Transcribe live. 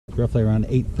roughly around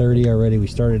 8:30 already. We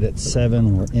started at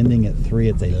 7. We're ending at 3.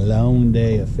 It's a long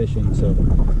day of fishing, so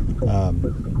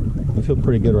we feel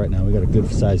pretty good right now. We got a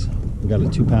good size. We got a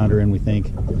 2-pounder in, we think,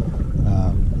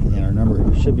 and our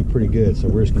number should be pretty good. So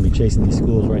we're just going to be chasing these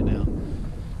schools right now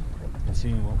and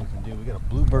seeing what we can do. We got a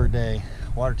bluebird day.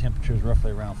 Water temperature is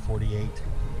roughly around 48.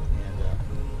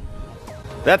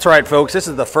 That's right, folks. This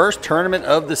is the first tournament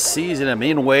of the season, and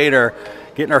me and Wade are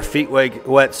getting our feet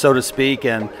wet, so to speak,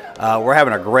 and we're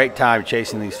having a great time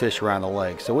chasing these fish around the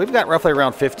lake. So we've got roughly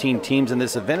around 15 teams in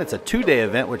this event. It's a 2-day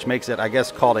event, which makes it, I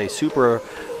guess, called a super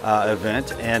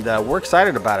event, and we're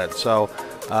excited about it. So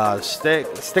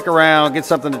stick around, get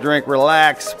something to drink,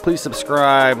 relax. Please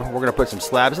subscribe. We're going to put some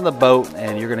slabs in the boat,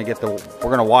 and you're going to we're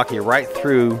going to walk you right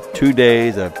through 2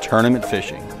 days of tournament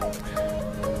fishing.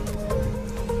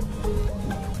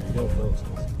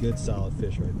 Good solid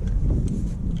fish right there.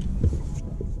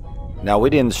 Now, we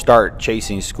didn't start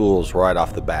chasing schools right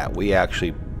off the bat. We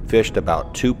actually fished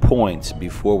about 2 points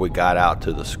before we got out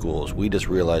to the schools. We just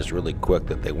realized really quick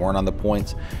that they weren't on the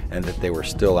points and that they were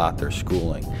still out there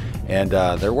schooling. And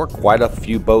there were quite a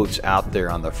few boats out there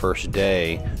on the first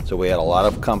day, so we had a lot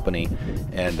of company,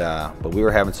 and but we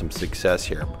were having some success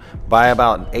here. By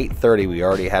about 8:30, we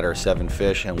already had our 7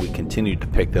 fish, and we continued to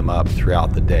pick them up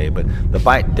throughout the day. But the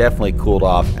bite definitely cooled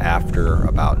off after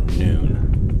about noon.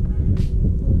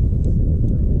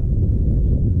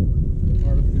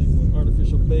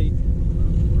 Artificial bait.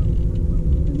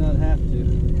 Did not have to.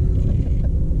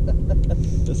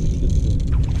 Just a good thing.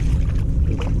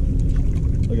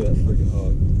 Look at that freaking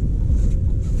hog.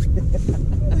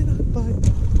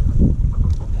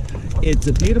 It's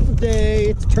a beautiful day.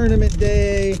 It's tournament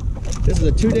day. This is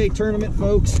a 2-day tournament,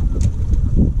 folks.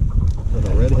 With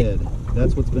a red head.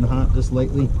 That's what's been hot just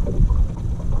lately.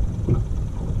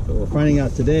 But we're finding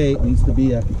out today it needs to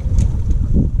be a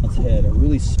head, a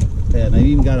really head. And I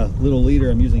even got a little leader.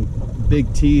 I'm using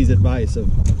Big T's advice of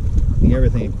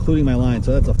everything, including my line.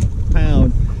 So that's a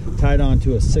pound tied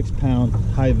onto a 6-pound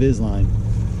high vis line.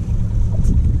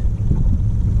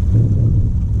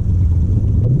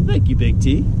 Thank you, Big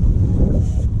T.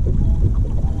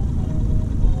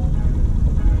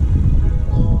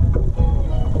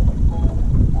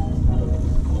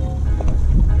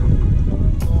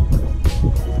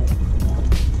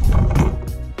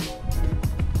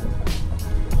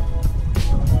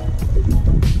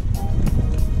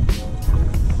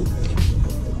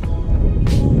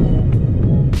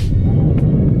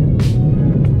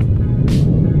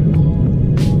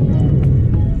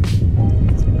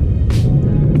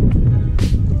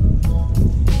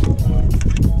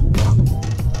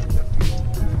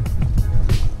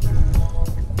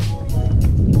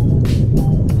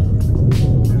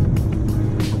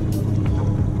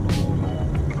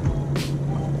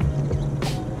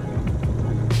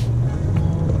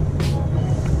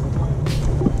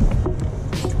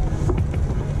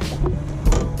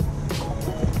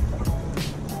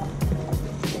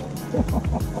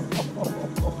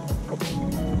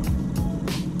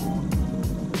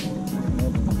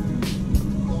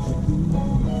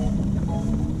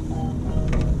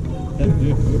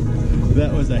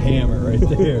 That was a hammer right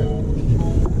there.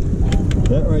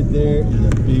 That right there is a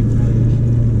big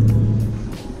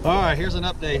fish. All right, here's an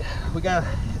update.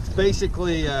 It's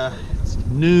basically it's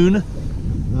noon.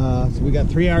 So we got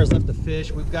 3 hours left to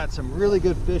fish. We've got some really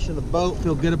good fish in the boat.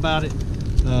 Feel good about it.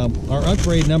 Our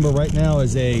upgrade number right now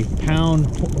is a pound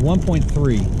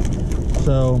 1.3.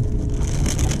 So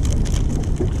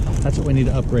that's what we need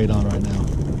to upgrade on right now.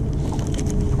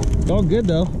 It's all good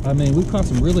though. I mean, we've caught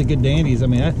some really good dandies. I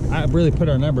mean, I really put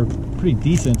our number pretty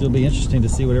decent. It'll be interesting to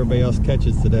see what everybody else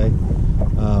catches today.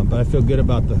 But I feel good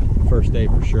about the first day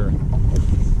for sure.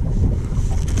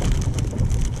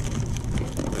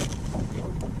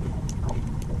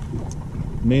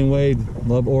 Me and Wade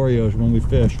love Oreos when we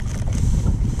fish.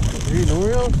 You eating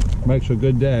Oreos? Makes a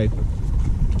good day.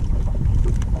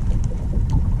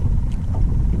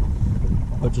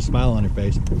 Puts a smile on your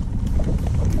face.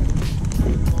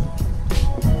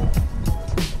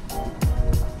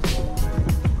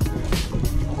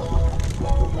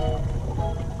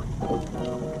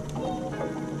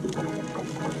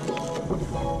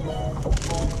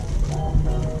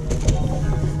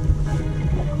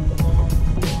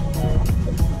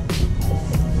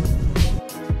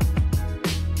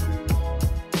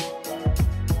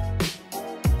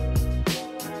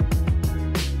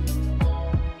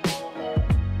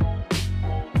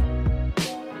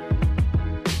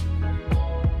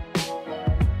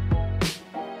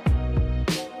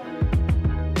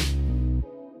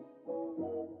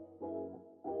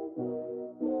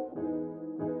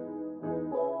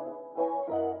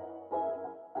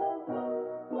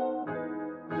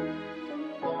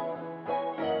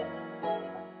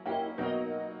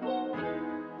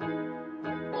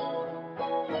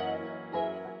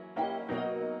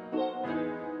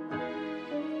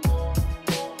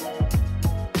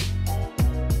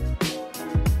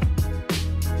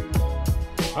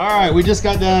 All right, we just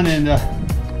got done, and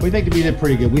we think we did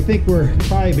pretty good. We think we're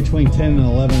probably between 10 and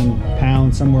 11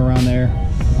 pounds, somewhere around there,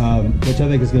 which I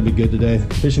think is going to be good today.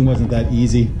 Fishing wasn't that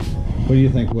easy. What do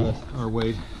you think, Wes or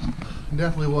Wade?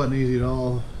 Definitely wasn't easy at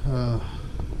all.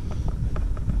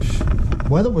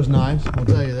 Weather was nice, I'll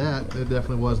tell you that. It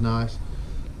definitely was nice.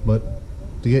 But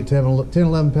to get 10,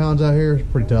 11 pounds out here is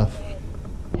pretty tough.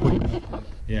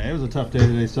 Yeah, it was a tough day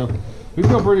today, so we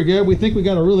feel pretty good. We think we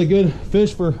got a really good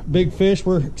fish for big fish.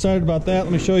 We're excited about that.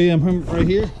 Let me show you him right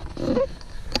here.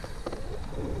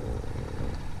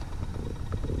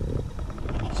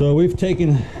 So we've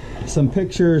taken some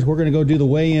pictures. We're gonna go do the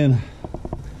weigh-in.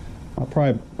 I'll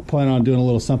probably plan on doing a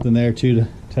little something there too to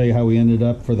tell you how we ended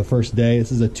up for the first day.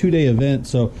 This is a 2-day event,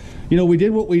 so you know, we did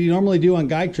what we normally do on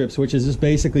guide trips, which is just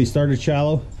basically started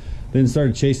shallow, then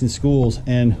started chasing schools.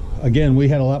 And again, we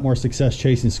had a lot more success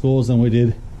chasing schools than we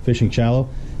did fishing shallow.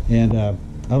 And I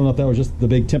don't know if that was just the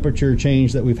big temperature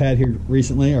change that we've had here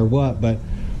recently or what, but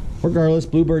regardless,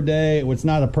 Bluebird Day, it's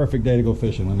not a perfect day to go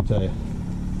fishing, let me tell you.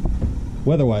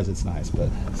 Weather-wise, it's nice, but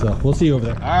so we'll see you over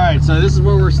there. All right, so this is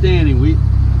where we're standing.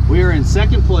 We are in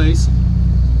second place.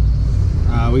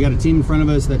 We got a team in front of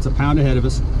us that's a pound ahead of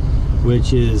us,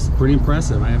 which is pretty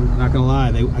impressive. I'm not gonna lie.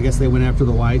 I guess they went after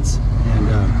the whites,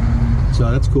 and so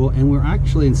that's cool. And we're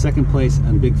actually in second place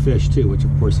on big fish too, which of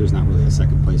course there's not really a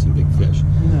second place in big fish.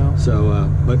 No. So,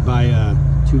 but by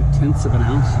 2/10 of an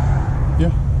ounce.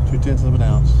 Yeah, 2/10 of an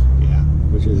ounce. Yeah,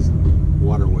 which is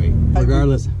water weight.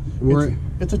 Regardless,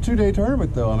 it's a 2-day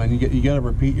tournament though. I mean, you got to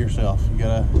repeat yourself. You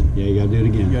gotta do it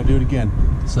again. You gotta do it again.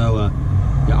 So,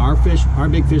 yeah, our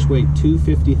big fish weighed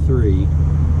 253,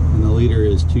 and the leader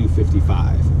is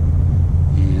 255,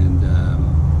 and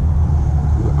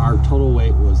our total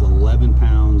weight was 11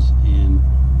 pounds and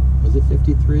was it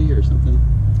 53 or something?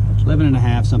 11 and a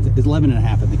half something. It's 11 and a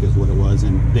half, I think is what it was,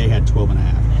 and they had 12 and a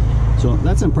half. So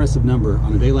that's an impressive number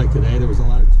on a day like today. There was a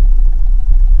lot of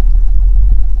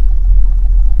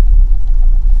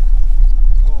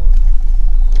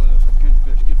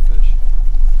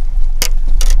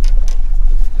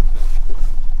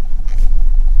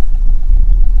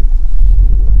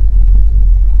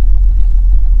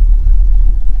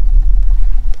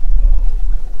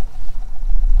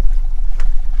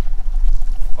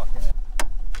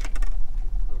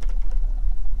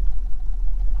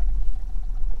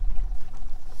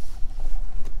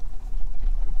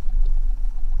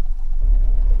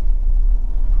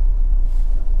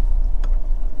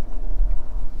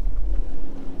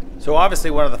So obviously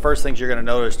one of the first things you're going to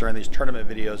notice during these tournament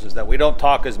videos is that we don't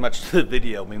talk as much to the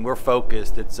video. I mean, we're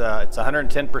focused. It's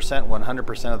 110%,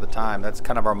 100% of the time. That's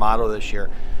kind of our motto this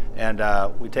year, and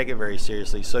we take it very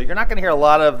seriously. So you're not going to hear a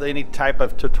lot of any type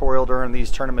of tutorial during these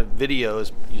tournament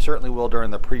videos. You certainly will during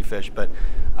the pre-fish, but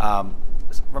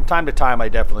from time to time I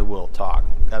definitely will talk.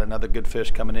 Got another good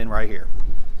fish coming in right here.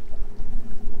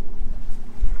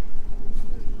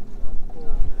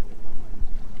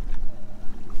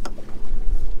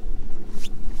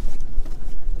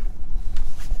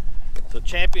 So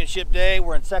championship day,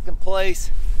 we're in second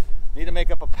place. Need to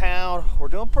make up a pound. We're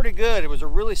doing pretty good. It was a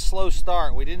really slow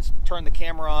start. We didn't turn the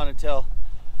camera on until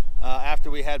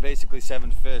after we had basically 7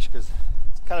 fish, because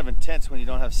it's kind of intense when you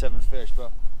don't have 7 fish,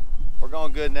 but we're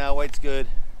going good now. Weight's good.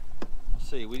 We'll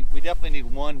see. We definitely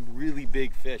need one really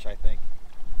big fish, I think.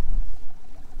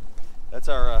 That's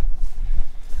our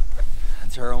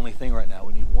only thing right now.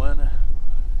 We need one.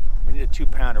 We need a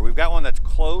 2-pounder. We've got one that's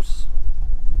close,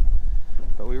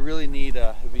 but we really need,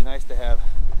 it'd be nice to have,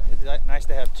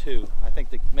 two. I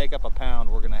think to make up a pound,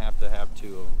 we're gonna have to have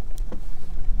 2 of them.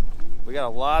 We got a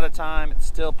lot of time. It's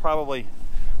still probably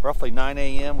roughly 9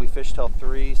 a.m. We fished till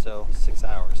 3, so 6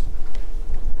 hours.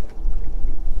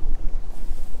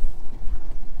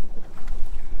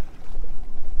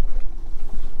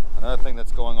 Another thing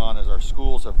that's going on is our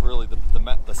schools have really,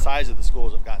 the size of the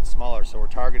schools have gotten smaller, so we're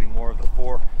targeting more of the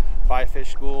 4, 5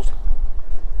 fish schools.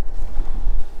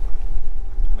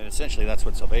 I mean, essentially that's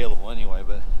what's available anyway,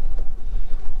 but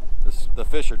the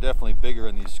fish are definitely bigger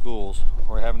in these schools.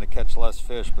 We're having to catch less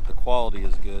fish, but the quality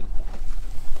is good.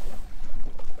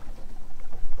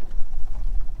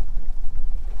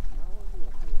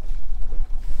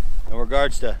 In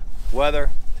regards to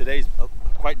weather, today's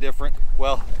quite different.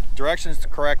 Well, directions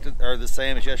correct are the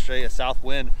same as yesterday, a south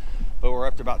wind, but we're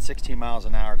up to about 16 miles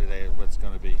an hour today is what it's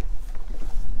going to be.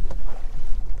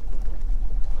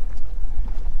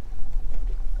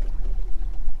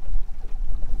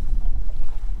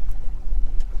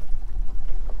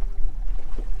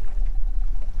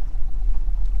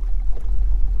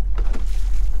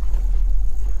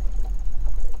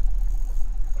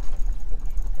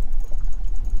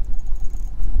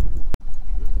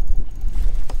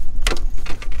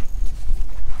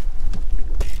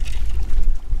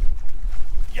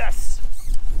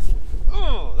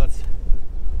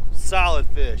 solid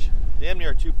fish. Damn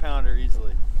near a 2-pounder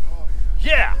easily. Oh,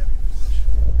 yeah.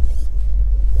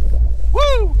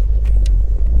 Woo!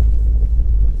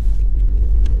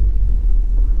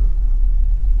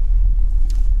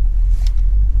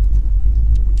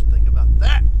 What you think about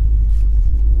that?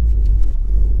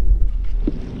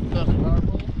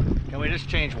 Can we just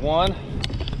change one?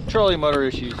 Trolling motor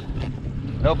issues.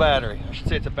 No battery. I should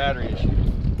say it's a battery issue.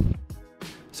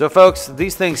 So folks,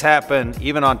 these things happen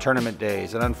even on tournament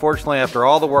days. And unfortunately, after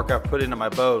all the work I've put into my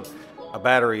boat, a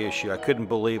battery issue, I couldn't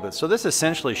believe it. So this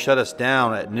essentially shut us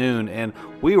down at noon, and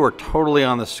we were totally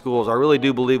on the schools. I really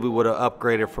do believe we would have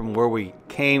upgraded from where we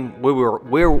came,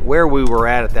 where we were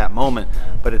at that moment.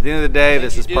 But at the end of the day,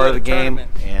 this is part of the game,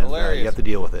 and you have to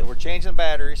deal with it. So we're changing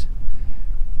batteries,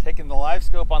 taking the live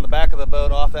scope on the back of the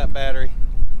boat off that battery,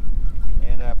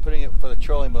 and putting it for the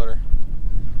trolling motor.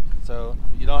 So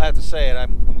you don't have to say it.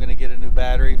 I'm going to get a new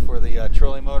battery for the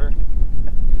trolling motor.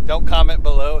 Don't comment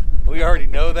below. We already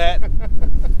know that.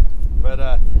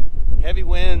 But heavy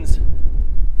winds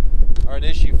are an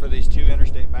issue for these 2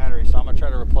 interstate batteries, so I'm going to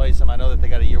try to replace them. I know that they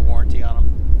got a 1-year warranty on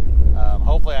them.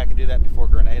 Hopefully I can do that before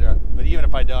Grenada. But even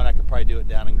if I don't, I could probably do it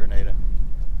down in Grenada.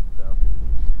 So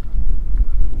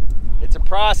it's a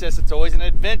process. It's always an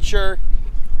adventure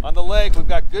on the lake. We've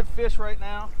got good fish right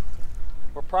now.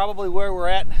 We're probably where we're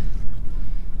at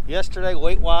yesterday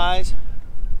weight-wise.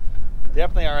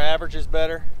 Definitely our average is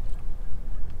better.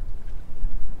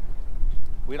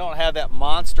 We don't have that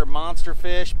monster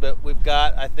fish, but we've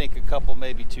got, I think, a couple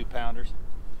maybe 2-pounders.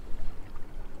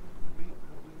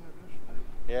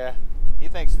 Yeah,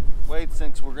 Wade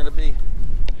thinks we're gonna be.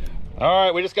 All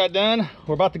right, we just got done.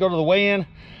 We're about to go to the weigh-in.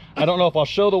 I don't know if I'll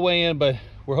show the weigh-in, but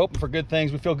we're hoping for good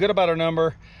things. We feel good about our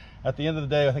number. At the end of the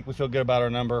day, I think we feel good about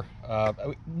our number.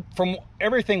 From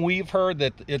everything we've heard,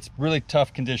 that it's really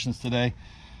tough conditions today.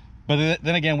 But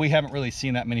then again, we haven't really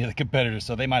seen that many of the competitors,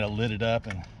 so they might have lit it up,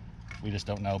 and we just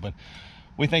don't know. But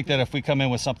we think that if we come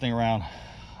in with something around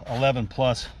 11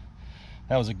 plus,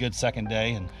 that was a good second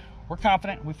day, and we're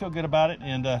confident. We feel good about it,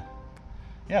 and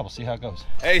yeah, we'll see how it goes.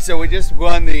 Hey, so we just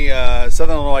won the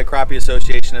Southern Illinois Crappie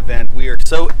Association event. We are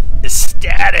so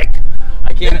ecstatic.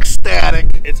 I can't.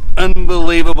 Ecstatic. It's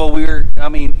unbelievable. I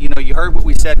mean, you know, you heard what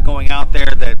we said going out there,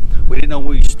 that we didn't know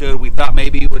where we stood. We thought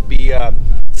maybe it would be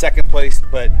second place,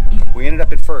 but we ended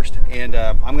up in first. And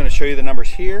I'm going to show you the numbers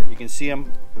here. You can see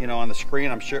them, you know, on the screen.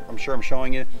 I'm sure I'm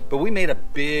showing you. But we made a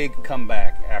big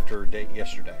comeback after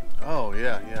yesterday. Oh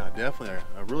yeah, definitely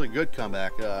a really good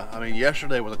comeback. I mean,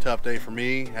 yesterday was a tough day for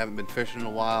me. Haven't been fishing in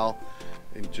a while,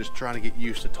 and just trying to get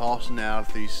used to tossing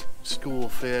out these school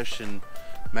fish. And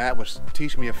Matt was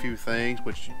teaching me a few things,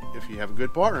 which if you have a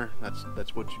good partner,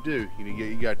 that's what you do.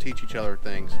 You got to teach each other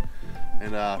things.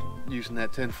 And using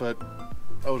that 10-foot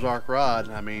Ozark rod,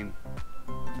 I mean,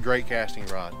 great casting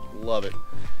rod. Love it.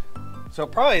 So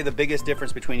probably the biggest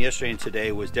difference between yesterday and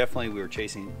today was definitely we were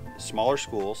chasing smaller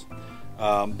schools,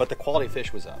 but the quality of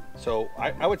fish was up. So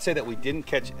I would say that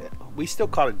we still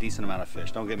caught a decent amount of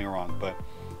fish, don't get me wrong, but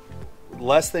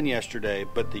less than yesterday,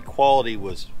 but the quality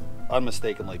was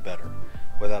unmistakably better,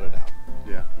 without a doubt.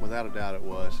 Yeah, without a doubt it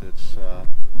was.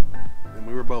 And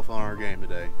we were both on our game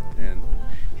today. And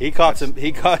he caught some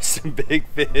big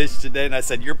fish today, and I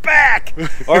said, "You're back,"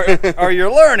 or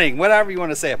 "You're learning," whatever you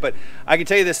want to say it. But I can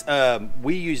tell you this: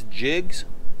 we used jigs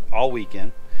all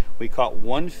weekend. We caught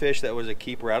one fish that was a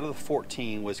keeper out of the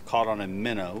 14. Was caught on a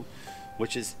minnow,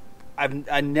 which is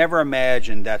I never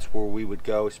imagined that's where we would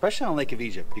go, especially on Lake of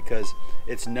Egypt, because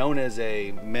it's known as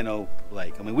a minnow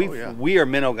lake. I mean, we are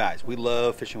minnow guys. We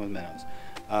love fishing with minnows,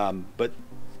 but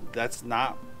that's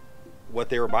not what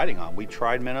they were biting on. We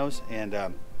tried minnows, and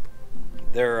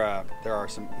there are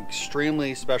some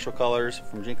extremely special colors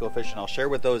from Jinko Fish, and I'll share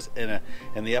with those in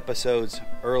the episodes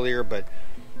earlier, but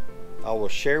I will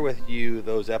share with you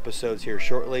those episodes here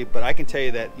shortly. But I can tell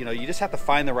you that, you know, you just have to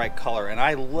find the right color, and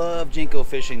I love Jinko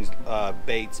Fishing's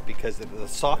baits because of the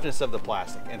softness of the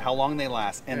plastic and how long they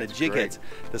last, and the jig heads,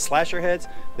 the slasher heads,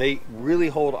 they really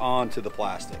hold on to the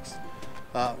plastics.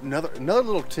 Another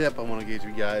little tip I want to give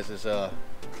you guys is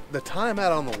the time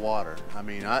out on the water. I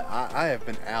mean, I have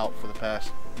been out for the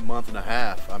past month and a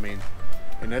half. I mean,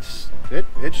 and it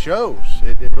shows.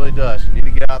 It really does. You need to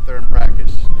get out there and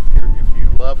practice. If you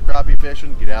love crappie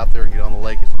fishing, get out there and get on the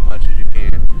lake as much as you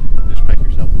can. And just make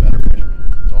yourself a better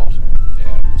fisherman. It's awesome.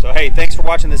 Yeah. So hey, thanks for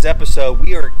watching this episode.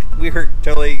 We are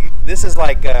totally. This is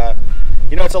like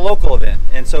you know, it's a local event,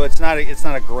 and so it's not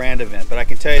a grand event. But I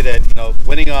can tell you that, you know,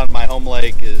 winning on my home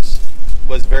lake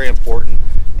was very important.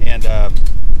 And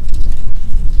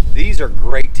these are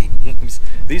great teams.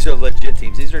 These are legit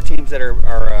teams. These are teams that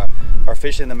are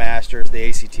fishing the Masters, the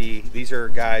ACT. These are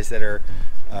guys that are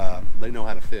They know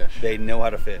how to fish. They know how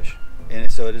to fish,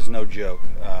 and so it is no joke.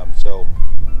 So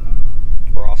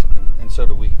we're awesome, and so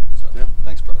do we. So Yeah.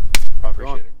 thanks, brother. Rock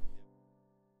Appreciate on. it.